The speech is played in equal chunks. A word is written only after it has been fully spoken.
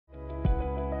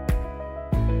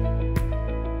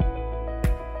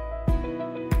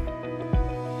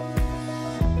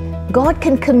God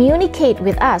can communicate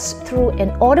with us through an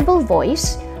audible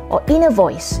voice or inner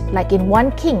voice, like in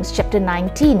 1 Kings chapter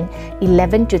 19,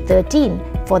 11 to 13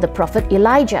 for the prophet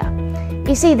Elijah.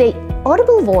 You see, the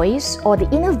audible voice or the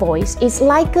inner voice is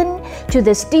likened to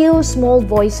the still small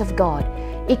voice of God.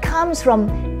 It comes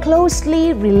from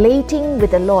closely relating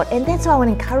with the Lord, and that's why I want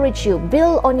to encourage you.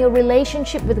 Build on your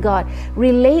relationship with God.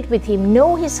 Relate with Him.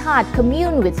 Know His heart.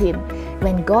 Commune with Him.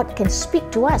 When God can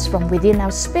speak to us from within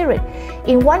our spirit.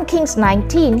 In 1 Kings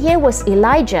 19, here was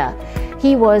Elijah.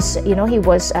 He was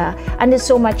under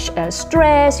so much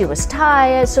stress. He was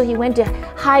tired, so he went to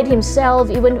hide himself.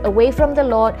 He went away from the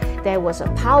Lord. There was a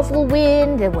powerful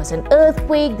wind. There was an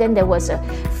earthquake. Then there was a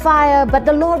fire. But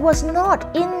the Lord was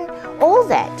not in all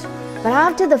that. But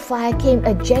after the fire came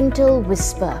a gentle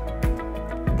whisper.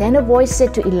 Then a voice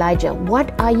said to Elijah,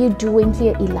 "What are you doing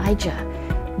here, Elijah?"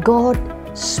 God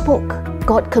spoke.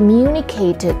 God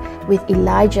communicated with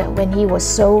Elijah when he was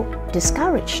so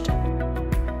discouraged.